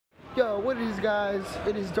Yo, what is guys?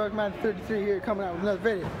 It is Darkman33 here coming out with another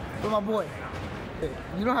video with my boy. Hey,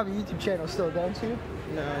 you don't have a YouTube channel still, don't you?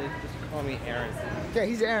 No, just call me Aaron. Yeah,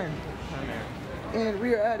 he's Aaron. I'm Aaron. And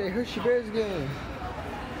we are at a Hershey Bears game.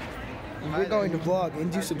 And we're going to vlog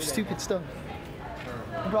and do some stupid stuff.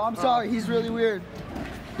 Bro, I'm sorry, he's really weird.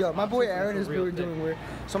 Yo, my boy Aaron is really doing weird.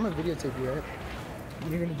 So I'm gonna videotape you, right?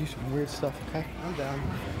 You're gonna do some weird stuff, okay? I'm down.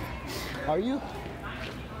 Are you?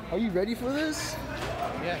 Are you ready for this?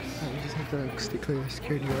 Yes. We just have to stay clear of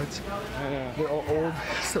security guards. I know. They're all old,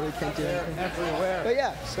 so they can't do anything. Everywhere. But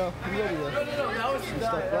yeah, so I'm ready though.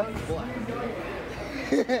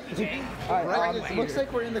 Alright, looks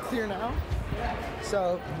like we're in the clear now.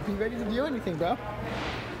 So be ready to do anything, bro.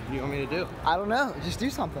 What do you want me to do? I don't know. Just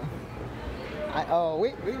do something. Oh,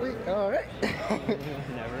 wait. Alright.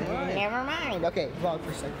 Never mind. Never mind. Okay, vlog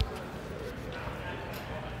for a second.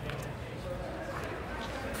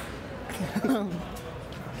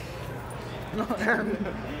 No, Aaron.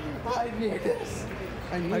 I need this.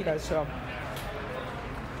 Alright guys, so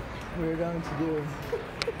we're going to do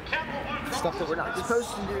stuff that we're not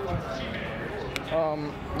supposed to do.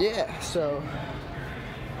 Yeah, so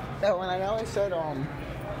oh, and I know I said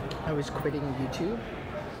I was quitting YouTube,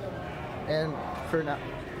 and for now,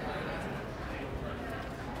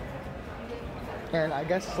 and I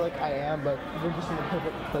guess like I am, but we're just in the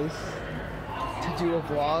perfect place to do a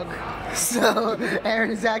vlog. So Aaron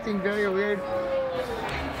is acting very weird.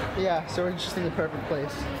 Yeah, so we're just in the perfect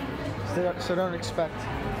place. So don't expect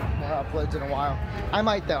more uploads in a while. I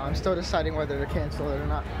might though. I'm still deciding whether to cancel it or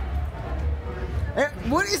not. Aaron,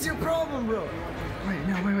 what is your problem, bro?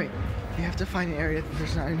 Wait. You have to find an area that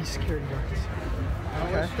there's not any security guards.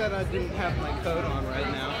 I wish that I didn't have my coat on right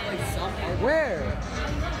now. Where?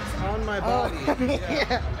 On my body.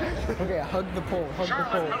 Yeah. Okay, hug the pole. Hug the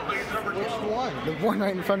pole. Which one? The one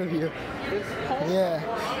right in front of you. This pole? Yeah.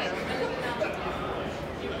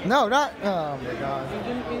 No, not. Oh my god. You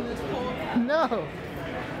didn't mean this pole? No.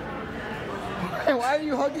 Why are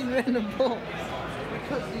you hugging random poles?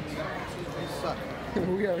 Because you suck.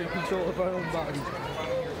 We are in control of our own bodies.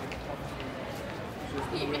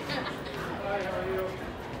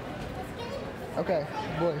 Okay,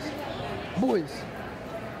 boys.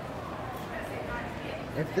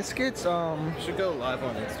 If this gets We should go live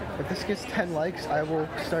on Instagram. if this gets 10 likes, I will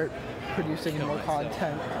start producing more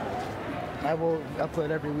content. I will upload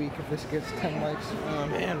every week if this gets 10 likes. Oh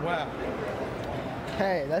man, wow.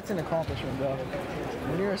 Hey, that's an accomplishment, bro.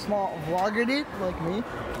 When you're a small vlogger dude like me,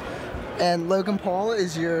 and Logan Paul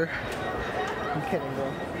is your... I'm kidding,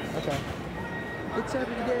 bro. Okay. It's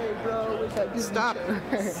every day, bro. With that Disney Stop.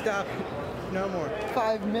 show. Stop. No more.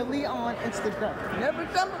 5 milli on Instagram. Never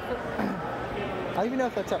done before. I don't even know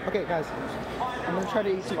if that's up. Okay, guys. I'm gonna try to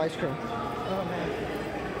eat some ice cream. Oh man.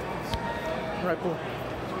 Alright, cool.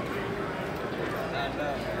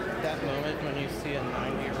 That moment when you see a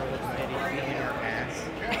 90-year-old lady eating her ass.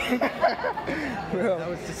 Bro, That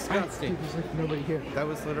was disgusting. dude, there's like nobody here. That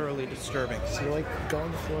was literally disturbing. So you're like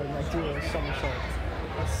going forward and like do a somersault.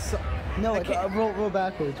 No, like roll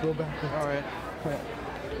backwards. Roll backwards. All right. Alright.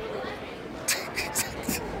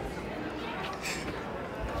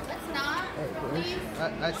 Let's not, please.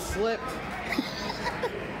 I slipped.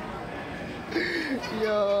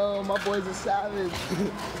 Yo, my boy's a savage.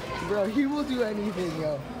 Bro, he will do anything,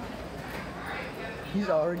 yo. He's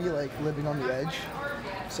already like living on the edge,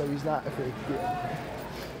 so he's not afraid to do anything.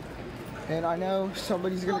 And I know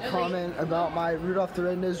somebody's gonna comment about my Rudolph the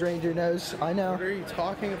Red-Nosed Reindeer nose. I know. What are you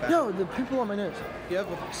talking about? No, the pimple on my nose. You have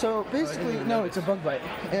a... So basically, no, it's a bug bite.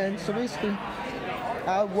 And so basically,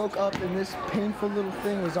 I woke up and this painful little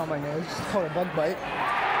thing was on my nose. It's called a bug bite.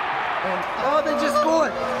 And oh, they just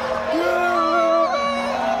scored! Yeah!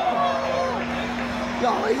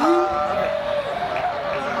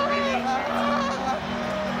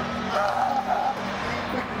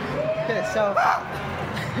 Okay, so.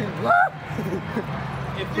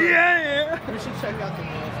 Yeah! We should check out the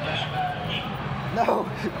nails back. No,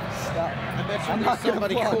 stop. I bet you I'm there's not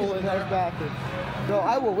somebody gonna cool in there. bathroom. No,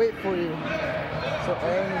 I will wait for you. So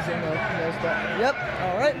Aaron is in the nose bathroom. Yep.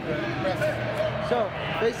 All right. So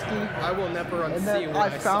basically, I will never and unsee then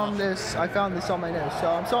what I found saw. this. I found this on my nose. So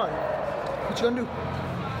I'm sorry. What you gonna do?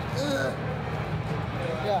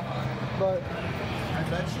 Yeah, but I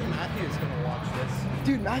bet you Matthew's gonna watch this.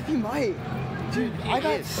 dude, Matthew might. Dude, He I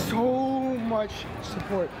got is. so much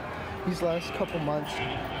support these last couple months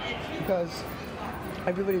because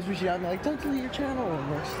everybody's reaching out and they're like, don't delete your channel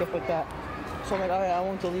and like, stuff like that. So I'm like, alright, I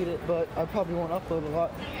won't delete it, but I probably won't upload a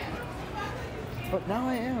lot. But now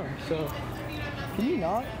I am, so can you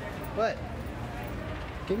not? What?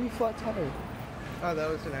 Give me flat tire. Oh, that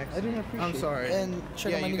was an accident. I didn't appreciate I'm sorry. it. And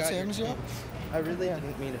check out my you new got Sam's your- yet? I really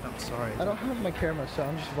didn't mean it. I'm sorry. I don't have my camera, so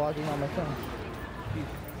I'm just vlogging on my phone.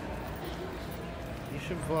 You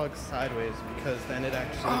should vlog sideways because then it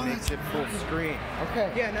actually makes it full screen.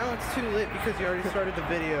 Okay. Yeah, now it's too late because you already started the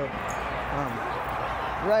video.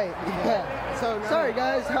 Right, yeah. So, sorry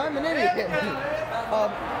guys, I'm an idiot.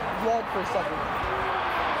 Vlog for a second.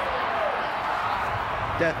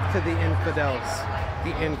 Death to the infidels.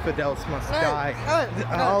 The infidels must die.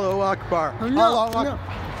 Allahu Akbar. No.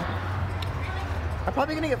 I'm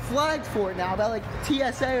probably gonna get flagged for it now by like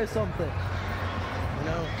TSA or something.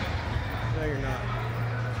 No, you're not.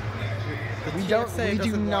 The We TSA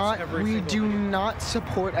doesn't watch every single do video. not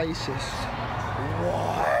support ISIS.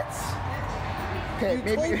 What? Okay,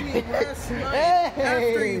 You told me last night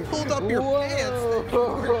after you pulled up your pants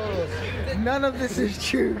that None of this is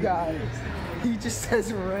true, guys. He just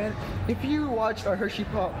says random. If you watch our Hershey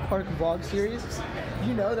Park vlog series,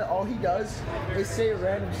 you know that all he does is say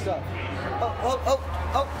random stuff.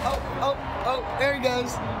 Oh, there he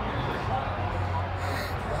goes.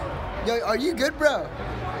 Yo, are you good, bro?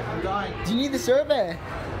 I'm dying. Do you need the survey?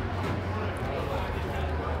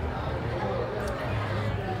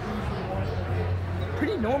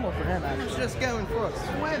 Pretty normal for him, I actually. was just going for a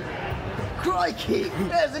swim. Crikey!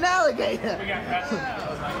 There's an alligator!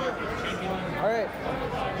 Alright.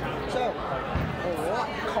 So,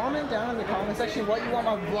 comment down in the comment section what you want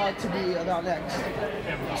my vlog to be about next.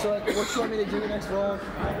 So, like, what you want me to do next vlog?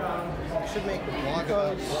 You should make a vlog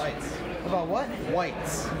about whites. About what?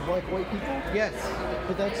 Whites. Like white people? Yes.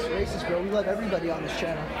 But that's racist, bro. We love everybody on this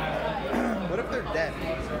channel. What if they're dead?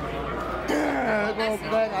 Well,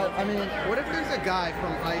 but I mean, What if there's a guy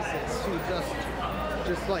from ISIS who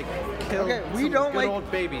just like killed we some don't good like- old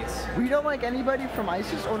babies? we don't like anybody from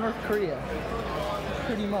ISIS or North Korea.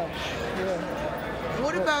 Pretty much. Yeah.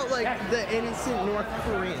 What about like the innocent North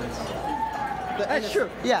Koreans? That's true.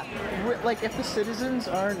 Yeah. Like if the citizens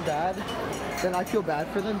aren't bad, then I feel bad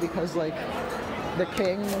for them because like the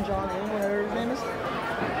King Jong-un, whatever his name is,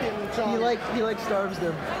 he like starves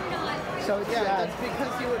them. So it's Yeah, sad. that's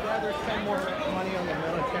because he would rather spend more money on the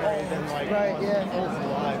military than like Right, on yeah. people's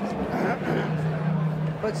lives.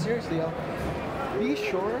 But seriously, yo, be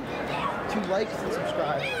sure to like and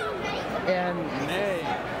subscribe. And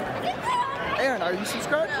Aaron, are you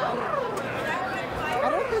subscribed? I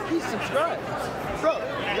don't think he's subscribed. Bro,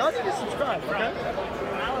 y'all need to subscribe, okay?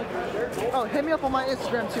 Oh, hit me up on my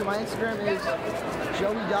Instagram too. My Instagram is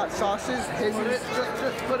joey.sauces. His is...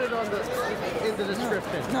 Just put it on in the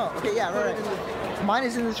description. No, okay, yeah, right. Mine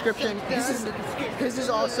is in the description. His is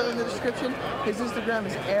also in the description. His Instagram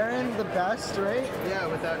is Aaron the Best, right? Yeah,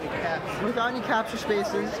 without any caps. Without any capture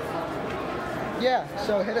spaces. Yeah,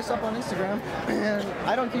 so hit us up on Instagram. And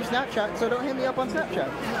I don't do Snapchat, so don't hit me up on Snapchat.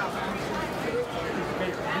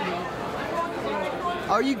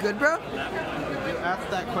 Are you good, bro? You asked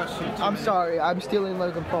that question to I'm me. sorry, I'm stealing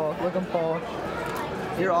Logan Paul. Logan Paul,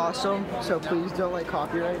 you're awesome, so please don't like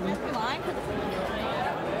copyright me.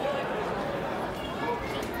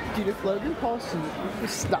 Dude, if Logan Paul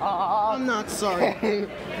stop. I'm not sorry. Hey.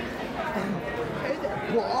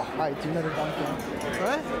 Alright, do another dunk thing.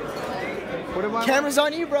 What? What am I? Camera's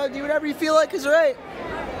on you, bro. Do whatever you feel like is right.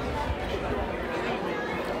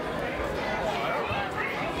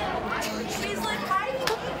 She's like, hi.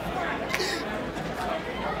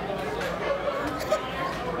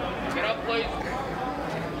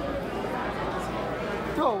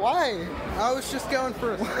 Bro, why? I was just going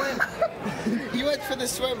for a swim. You went for the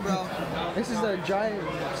swim, bro. This is a giant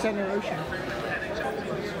center ocean.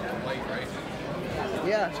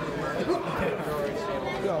 Yeah.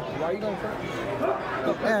 Yo, why are you going first?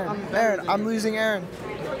 Oh, Aaron, I'm losing Aaron.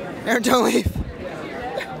 Aaron, don't leave.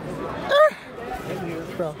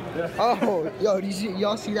 Bro. Oh, yo,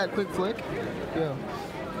 y'all see that quick flick? Yo.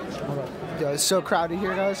 Hold up. Yo, it's so crowded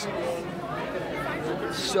here, guys.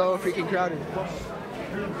 So freaking crowded.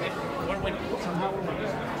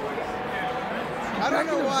 I don't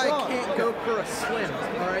know why I can't go for a swim.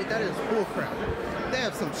 Alright, that is bullcrap. They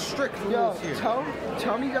have some strict rules Yo, here.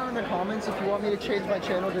 tell me down in the comments if you want me to change my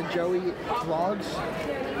channel to Joey Vlogs.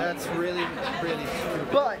 That's really, really stupid.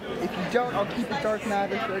 But if you don't, I'll keep it Dark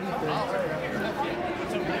Matter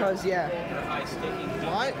 33. Because yeah.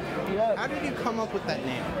 What? Yeah. How did you come up with that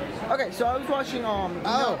name? Okay, so I was watching my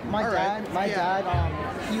alright, dad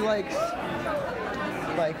he likes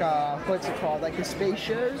like what's it called, like the space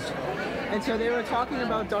shows, and so they were talking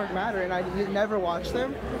about Dark Matter, and I never watched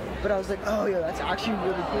them, but I was like, oh yeah, that's actually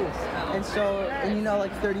really cool. And so, and you know,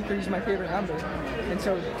 like 33 is my favorite number, and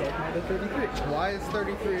so Dark Matter 33. Why is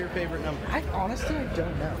 33 your favorite number? I honestly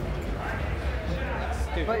don't know.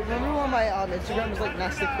 too. But remember when my Instagram was like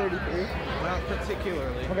Nastic33? Not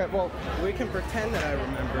particularly. Okay, well, We can pretend that I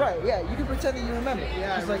remember. right, yeah, you can pretend that you remember.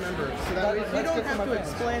 Yeah, I Just, like, remember. So that way you that's don't good for have my to friends.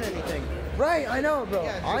 explain anything. Right, I know, bro.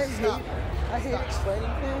 Yeah, I just stop. hate explaining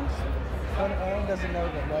things when Aaron doesn't know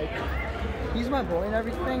them. Like, he's my boy and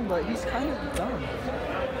everything, but he's kind of dumb.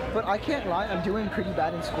 But I can't lie, I'm doing pretty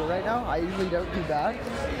bad in school right now. I usually don't do bad.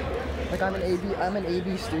 Like I'm an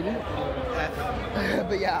AB student. F.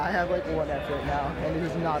 But yeah, I have like 1 F right now, and it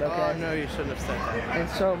is not okay. Oh no, you shouldn't have said that. And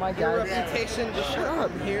so my Your dad. reputation just Shut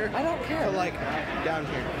up. from here I don't care. to like down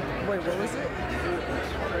here. Wait, what was it?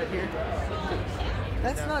 Right here.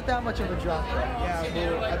 That's not that much of a drop. Yeah,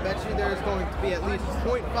 well, I bet you there's going to be at least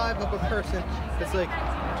 0.5 of a person that's like,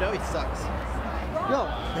 Joey sucks. Yo,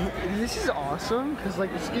 this is awesome because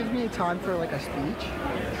like this gives me time for like a speech.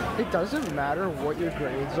 It doesn't matter what your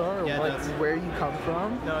grades are or Yeah, it what, does. where you come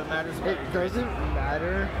from. No, it matters. It doesn't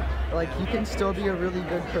matter. Like you can still be a really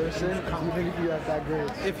good person even if you have bad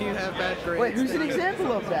grades. If you have bad grades. Wait, who's an then you-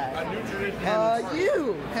 example of that?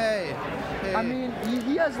 You. Hey. I mean,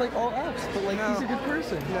 he has like all Fs, but like No. he's a good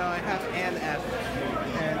person. No, I have an F.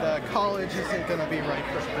 And college isn't gonna be right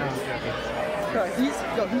for me. Bro, he's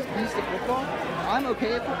beast at football. I'm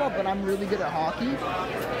okay at football, but I'm really good at hockey.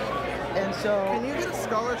 And so, Can you get a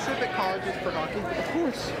scholarship at colleges for hockey? of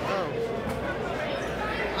course, Oh.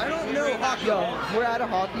 I don't know hockey. yo, we're at a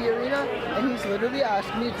hockey arena, and he's literally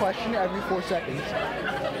asking me a question every 4 seconds.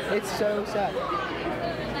 It's so sad.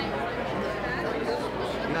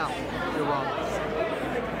 No, you're wrong.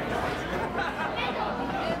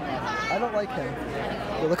 I don't like him.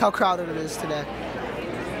 Yo, look how crowded it is today.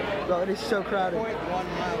 Bro, it is so crowded. 0.1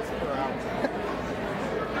 miles per hour.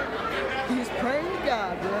 He's praying to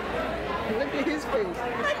God, bro. Look at his face.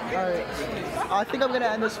 Alright. I think I'm gonna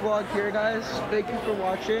end this vlog here, guys. Thank you for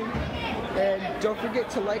watching. And don't forget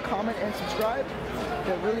to like, comment, and subscribe.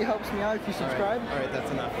 That really helps me out if you subscribe. Alright, that's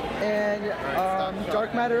enough. And Alright, stop.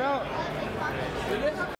 Dark Matter out.